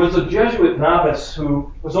is there was a Jesuit novice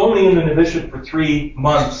who was only in the novitiate for 3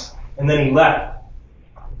 months, and then he left.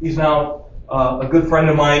 He's now a good friend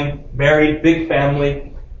of mine, married, big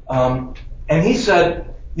family. And he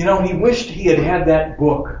said, he wished he had had that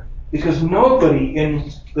book because nobody in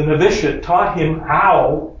the novitiate taught him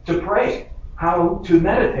how to pray, how to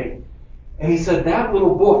meditate. And he said that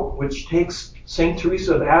little book, which takes St.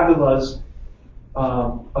 Teresa of Avila's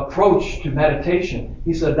approach to meditation,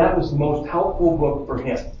 he said that was the most helpful book for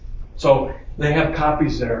him. So they have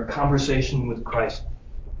copies there, Conversation with Christ.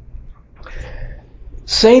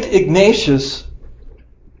 St. Ignatius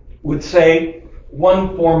would say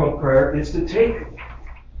one form of prayer is to take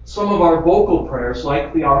some of our vocal prayers,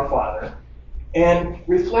 like the Our Father, and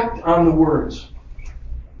reflect on the words.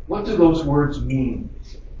 What do those words mean?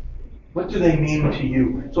 What do they mean to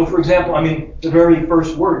you? So, for example, the very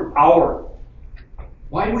first word, our.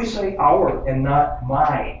 Why do we say our and not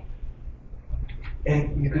my?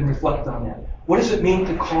 And you can reflect on that. What does it mean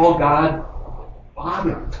to call God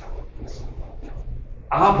Father?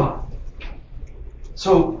 Abba.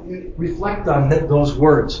 So reflect on those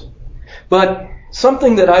words. But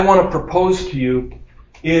something that I want to propose to you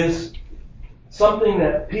is something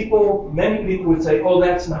that many people would say, oh,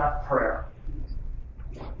 that's not prayer.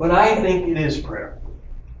 But I think it is prayer.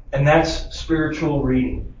 And that's spiritual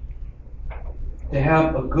reading. To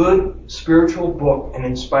have a good spiritual book, an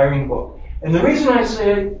inspiring book. And the reason I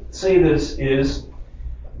say this is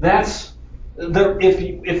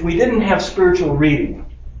if we didn't have spiritual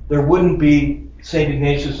reading, there wouldn't be St.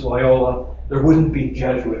 Ignatius Loyola, there wouldn't be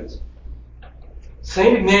Jesuits.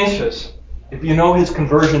 St. Ignatius, if you know his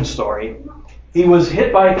conversion story, he was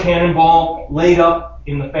hit by a cannonball, laid up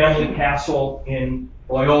in the family castle in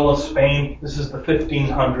Loyola, Spain. This is the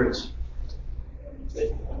 1500s.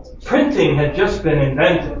 Printing had just been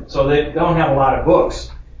invented, so they don't have a lot of books.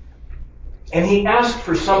 And he asked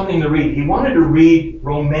for something to read. He wanted to read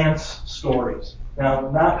romance stories.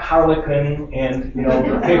 Now, not Harlequin and,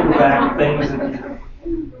 paperback things,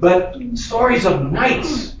 but stories of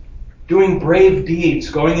knights doing brave deeds,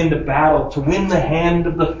 going into battle to win the hand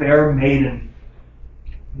of the fair maiden.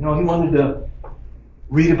 He wanted to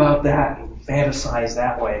read about that and fantasize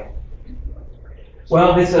that way.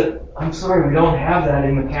 Well, they said, I'm sorry, we don't have that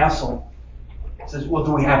in the castle. He says, well,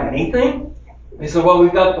 do we have anything? They said, well,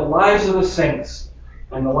 we've got the lives of the saints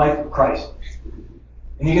and the life of Christ.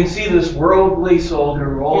 And you can see this worldly soldier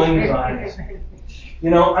rolling his eyes.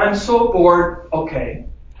 I'm so bored. Okay,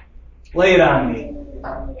 lay it on me.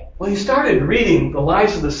 Well, he started reading the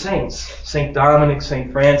lives of the saints, St. Dominic,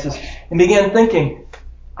 St. Francis, and began thinking,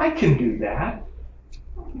 I can do that.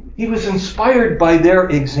 He was inspired by their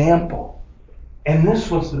example. And this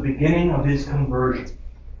was the beginning of his conversion.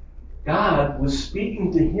 God was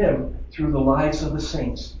speaking to him through the lives of the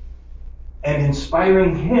saints and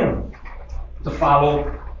inspiring him to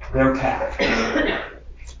follow their path.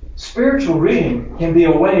 Spiritual reading can be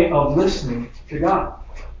a way of listening to God.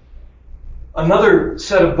 Another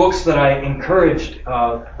set of books that I encouraged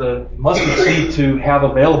the Mustard Seed to have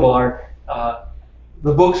available are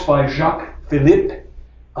the books by Jacques Philippe.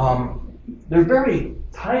 They're very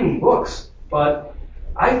tiny books, but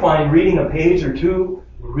I find reading a page or two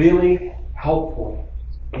really helpful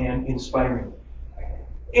and inspiring.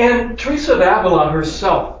 And Teresa of Avila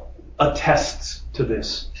herself attests to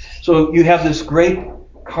this. So you have this great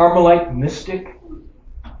Carmelite mystic,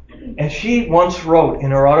 and she once wrote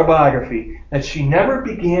in her autobiography that she never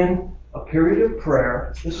began a period of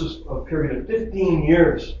prayer. This was a period of 15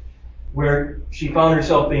 years where she found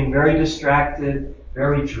herself being very distracted,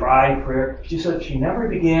 very dry prayer. She said she never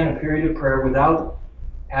began a period of prayer without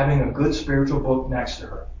having a good spiritual book next to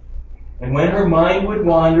her. And when her mind would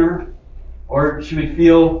wander or she would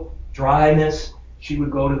feel dryness, she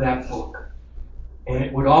would go to that book. And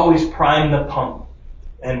it would always prime the pump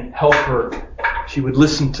and help her. She would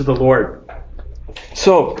listen to the Lord.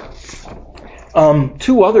 So,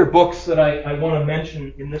 two other books that I want to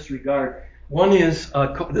mention in this regard. One is,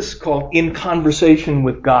 this is called In Conversation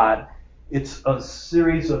with God. It's a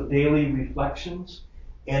series of daily reflections.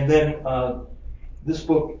 And then this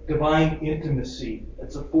book, Divine Intimacy.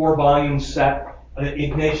 It's a 4-volume set.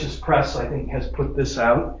 Ignatius Press, I think, has put this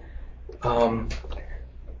out.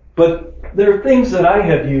 But there are things that I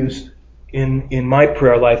have used in my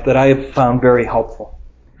prayer life that I have found very helpful.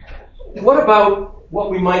 What about what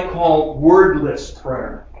we might call wordless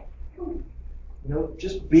prayer?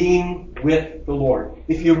 Just being with the Lord.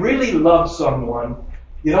 If you really love someone,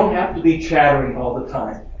 you don't have to be chattering all the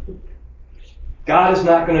time. God is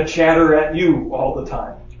not going to chatter at you all the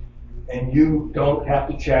time. And you don't have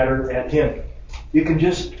to chatter at Him. You can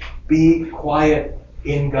just be quiet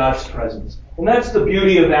in God's presence. And that's the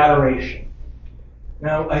beauty of adoration.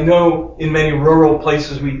 Now, I know in many rural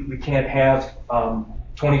places we can't have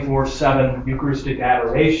 24/7 Eucharistic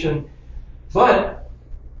adoration, but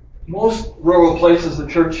most rural places the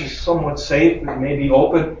church is somewhat safe, it may be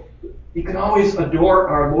open. You can always adore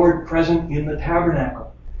our Lord present in the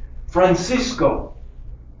tabernacle. Francisco,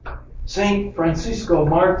 Saint Francisco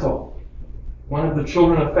Marto, one of the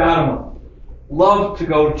children of Fatima, loved to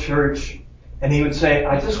go to church, and he would say,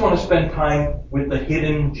 I just want to spend time with the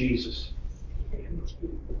hidden Jesus.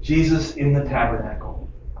 Jesus in the tabernacle.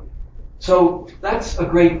 So that's a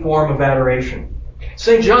great form of adoration.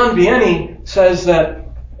 St. John Vianney says that,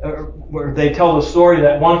 where they tell the story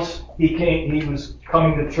that once he was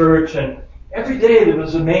coming to church, and every day there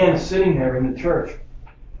was a man sitting there in the church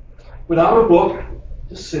without a book,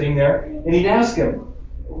 just sitting there, and he'd ask him,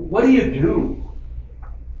 "What do you do?"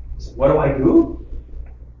 He said, "What do I do?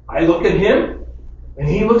 I look at him, and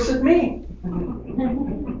he looks at me."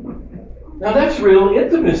 Now that's real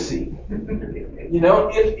intimacy.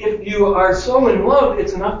 If you are so in love,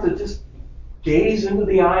 it's enough to just gaze into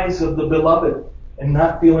the eyes of the beloved and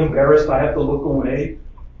not feel embarrassed, I have to look away.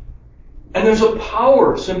 And there's a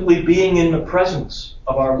power simply being in the presence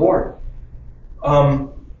of our Lord.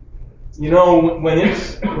 When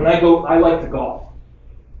I go, I like to golf.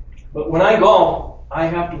 But when I golf, I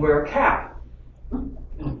have to wear a cap.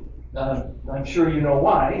 I'm sure you know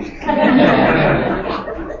why.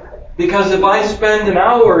 Because if I spend an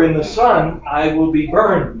hour in the sun, I will be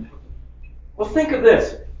burned. Well, think of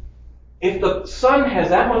this. If the sun has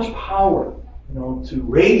that much power, to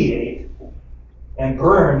radiate and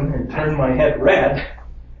burn and turn my head red,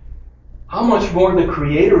 how much more the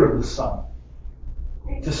creator of the sun?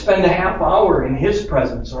 To spend a half hour in his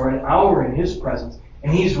presence or an hour in his presence,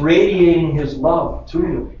 and he's radiating his love to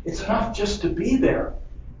you. It's enough just to be there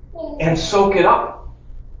and soak it up.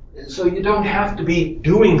 So you don't have to be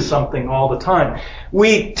doing something all the time.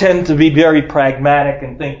 We tend to be very pragmatic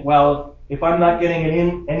and think, well, if I'm not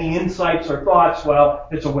getting any insights or thoughts, well,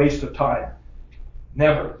 it's a waste of time.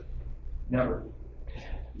 Never.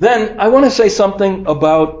 Then I want to say something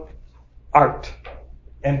about art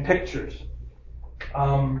and pictures.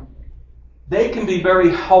 They can be very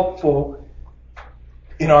helpful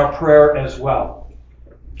in our prayer as well.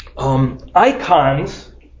 Icons,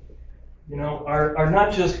 are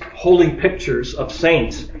not just holding pictures of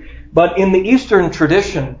saints, but in the Eastern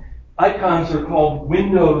tradition, icons are called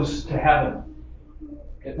windows to heaven.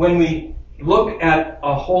 When we look at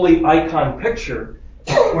a holy icon picture,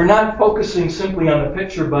 we're not focusing simply on the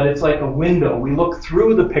picture, but it's like a window. We look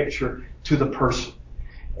through the picture to the person.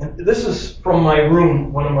 And this is from my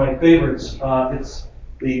room, one of my favorites. It's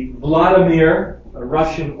the Vladimir, a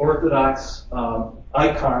Russian Orthodox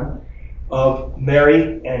icon of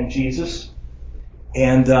Mary and Jesus.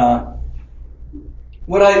 And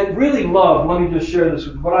what I really love, let me just share this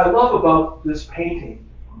with you. What I love about this painting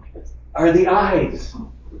are the eyes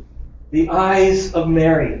of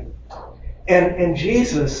Mary. And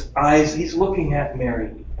Jesus' eyes, he's looking at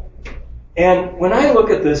Mary. And when I look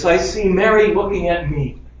at this, I see Mary looking at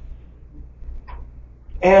me.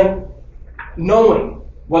 And knowing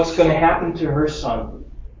what's going to happen to her son.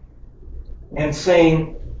 And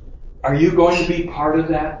saying, are you going to be part of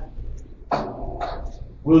that?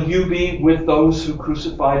 Will you be with those who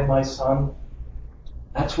crucified my son?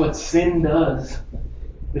 That's what sin does.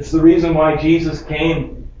 It's the reason why Jesus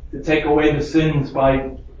came, to take away the sins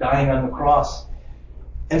by dying on the cross.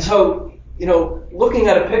 And so, looking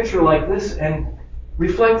at a picture like this and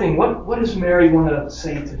reflecting, what does Mary want to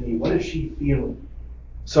say to me? What is she feeling?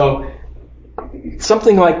 So,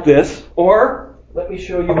 something like this, or let me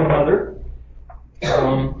show you another.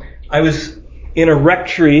 I was in a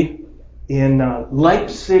rectory in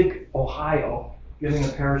Leipzig, Ohio, giving a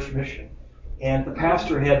parish mission. And the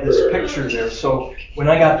pastor had this picture there. So when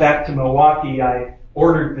I got back to Milwaukee, I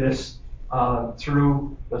ordered this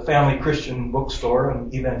through the Family Christian bookstore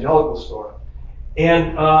and evangelical store.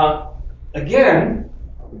 And again,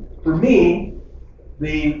 for me,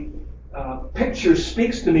 the picture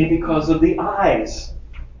speaks to me because of the eyes.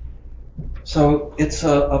 So it's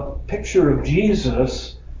a picture of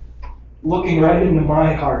Jesus looking right into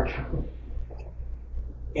my heart.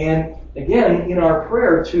 And again, in our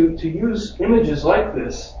prayer, to use images like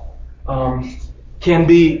this can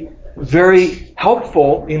be very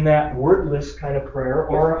helpful in that wordless kind of prayer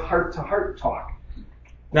or a heart-to-heart talk.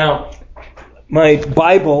 Now, my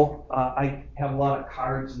Bible, I have a lot of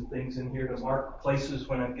cards and things in here to mark places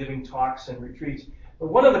when I'm giving talks and retreats. But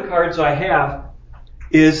one of the cards I have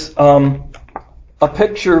is a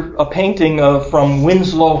painting from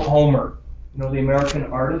Winslow Homer, the American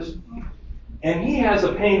artist. And he has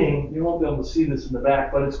a painting, you won't be able to see this in the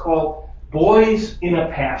back, but it's called Boys in a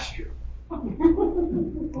Pasture.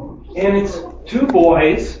 And it's two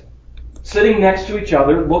boys sitting next to each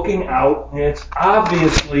other, looking out, and it's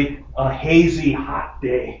obviously a hazy, hot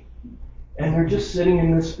day. And they're just sitting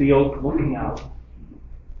in this field looking out.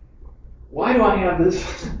 Why do I have this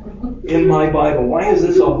in my Bible? Why is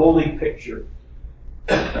this a holy picture?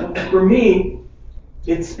 For me,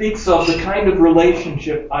 it speaks of the kind of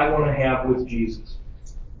relationship I want to have with Jesus.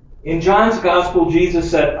 In John's Gospel, Jesus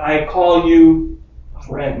said, I call you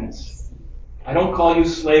friends. I don't call you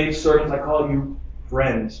slaves, servants, I call you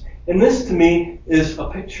friends. And this to me is a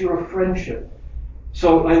picture of friendship.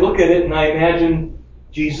 So I look at it and I imagine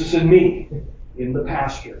Jesus and me in the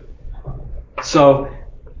pasture. So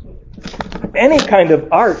any kind of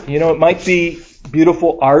art, it might be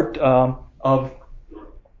beautiful art of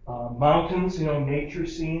mountains, nature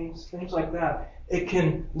scenes, things like that. It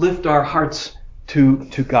can lift our hearts to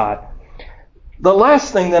God. The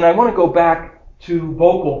last thing, then, I want to go back to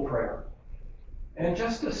vocal prayer. And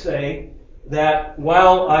just to say that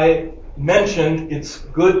while I mentioned it's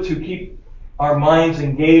good to keep our minds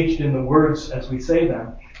engaged in the words as we say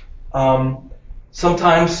them,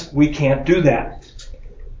 sometimes we can't do that.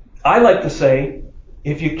 I like to say,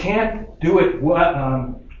 if you can't do it,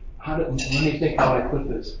 let me think how I put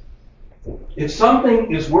this. If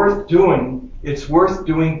something is worth doing, it's worth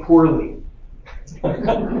doing poorly.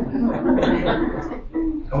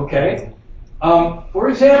 Okay? For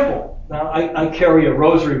example, now I carry a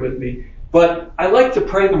rosary with me, but I like to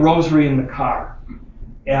pray the rosary in the car.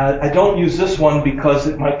 And I don't use this one because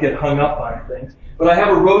it might get hung up on things, but I have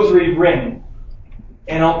a rosary ring,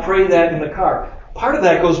 and I'll pray that in the car. Part of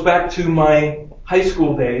that goes back to my high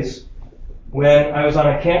school days when I was on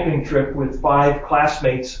a camping trip with 5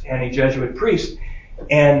 classmates and a Jesuit priest,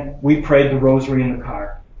 and we prayed the rosary in the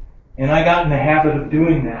car. And I got in the habit of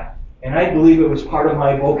doing that, and I believe it was part of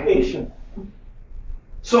my vocation.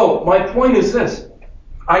 So my point is this.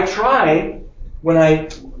 I try, when I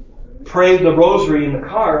pray the rosary in the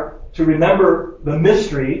car, to remember the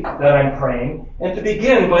mystery that I'm praying, and to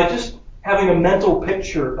begin by just having a mental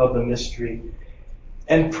picture of the mystery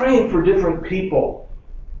and praying for different people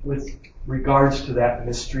with regards to that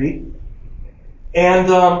mystery. And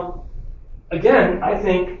again, I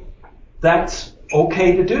think that's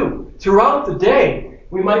okay to do. Throughout the day,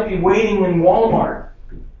 we might be waiting in Walmart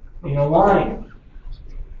in a line,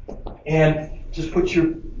 and just put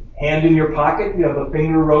your hand in your pocket. You have a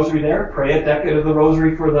finger rosary there. Pray a decade of the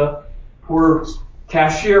rosary for the poor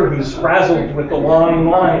cashier who's frazzled with the long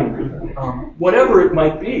line. Whatever it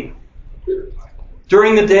might be.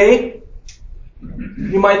 During the day,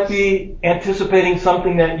 you might be anticipating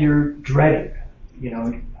something that you're dreading.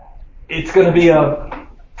 It's going to be a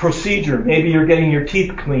procedure. Maybe you're getting your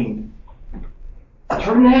teeth cleaned.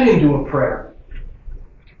 Turn that into a prayer.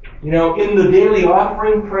 In the daily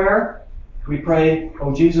offering prayer, we pray,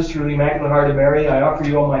 "O Jesus, through the Immaculate Heart of Mary, I offer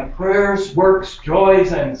you all my prayers, works,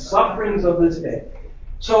 joys, and sufferings of this day."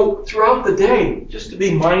 So throughout the day, just to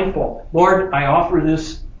be mindful, Lord, I offer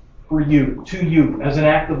this for you, to you, as an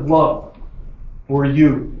act of love for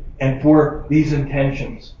you and for these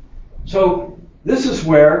intentions. So this is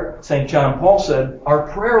where St. John Paul said our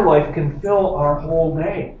prayer life can fill our whole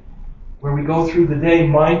day, where we go through the day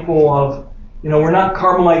mindful of, we're not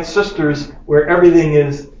Carmelite sisters where everything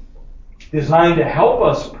is designed to help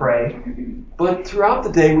us pray, but throughout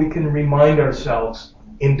the day we can remind ourselves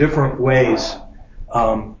in different ways.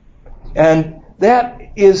 And that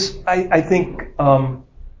is, I think,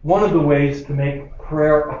 one of the ways to make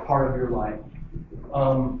prayer a part of your life.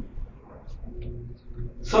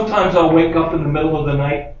 Sometimes I'll wake up in the middle of the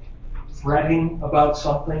night fretting about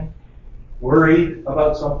something, worried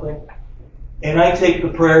about something, and I take the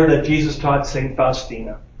prayer that Jesus taught St.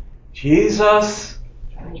 Faustina. Jesus,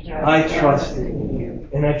 I trust in you.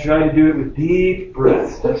 And I try to do it with deep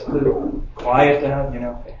breaths, just to quiet down,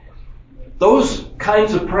 Those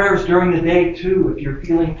kinds of prayers during the day, too, if you're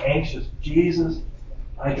feeling anxious. Jesus,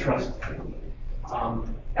 I trust in you.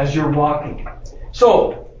 As you're walking.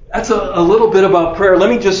 So, that's a little bit about prayer.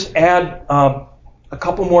 Let me just add a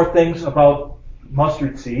couple more things about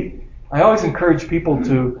mustard seed. I always encourage people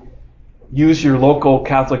to use your local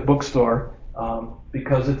Catholic bookstore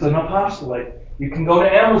because it's an apostolate. You can go to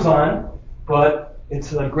Amazon, but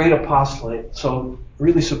it's a great apostolate, so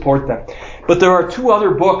really support them. But there are 2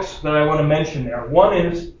 other books that I want to mention there. One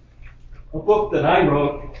is a book that I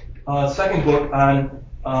wrote, second book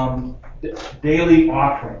on daily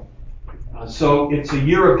offering. So it's a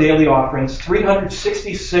year of daily offerings,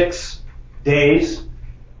 366 days,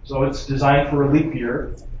 so it's designed for a leap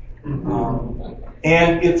year.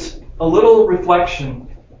 And it's a little reflection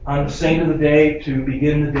on the saint of the day to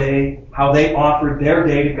begin the day, how they offered their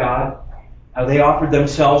day to God, how they offered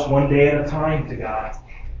themselves one day at a time to God.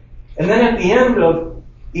 And then at the end of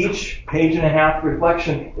each page and a half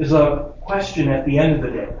reflection is a question at the end of the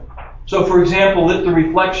day. So for example, if the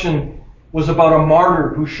reflection was about a martyr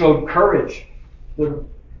who showed courage, the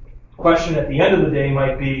question at the end of the day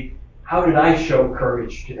might be, how did I show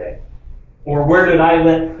courage today? Or where did I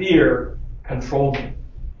let fear control me?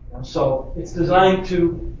 And so it's designed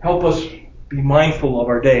to help us be mindful of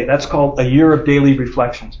our day. That's called A Year of Daily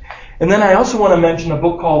Reflections. And then I also want to mention a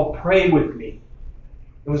book called Pray With Me.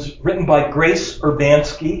 It was written by Grace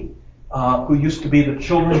Urbanski. who used to be the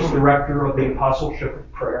children's director of the Apostleship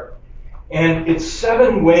of Prayer. And it's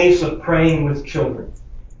 7 ways of praying with children.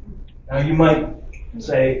 Now you might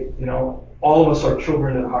say, all of us are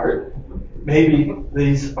children at heart. Maybe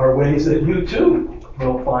these are ways that you too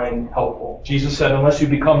will find helpful. Jesus said, unless you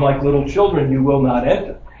become like little children, you will not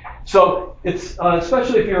enter. So it's,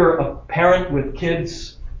 especially if you're a parent with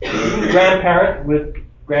kids, grandparent with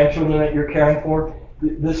grandchildren that you're caring for,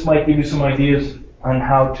 this might give you some ideas on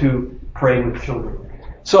how to pray with children.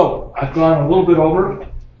 So I've gone a little bit over.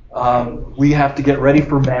 We have to get ready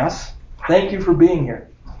for Mass. Thank you for being here.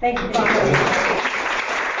 Thank you, Father.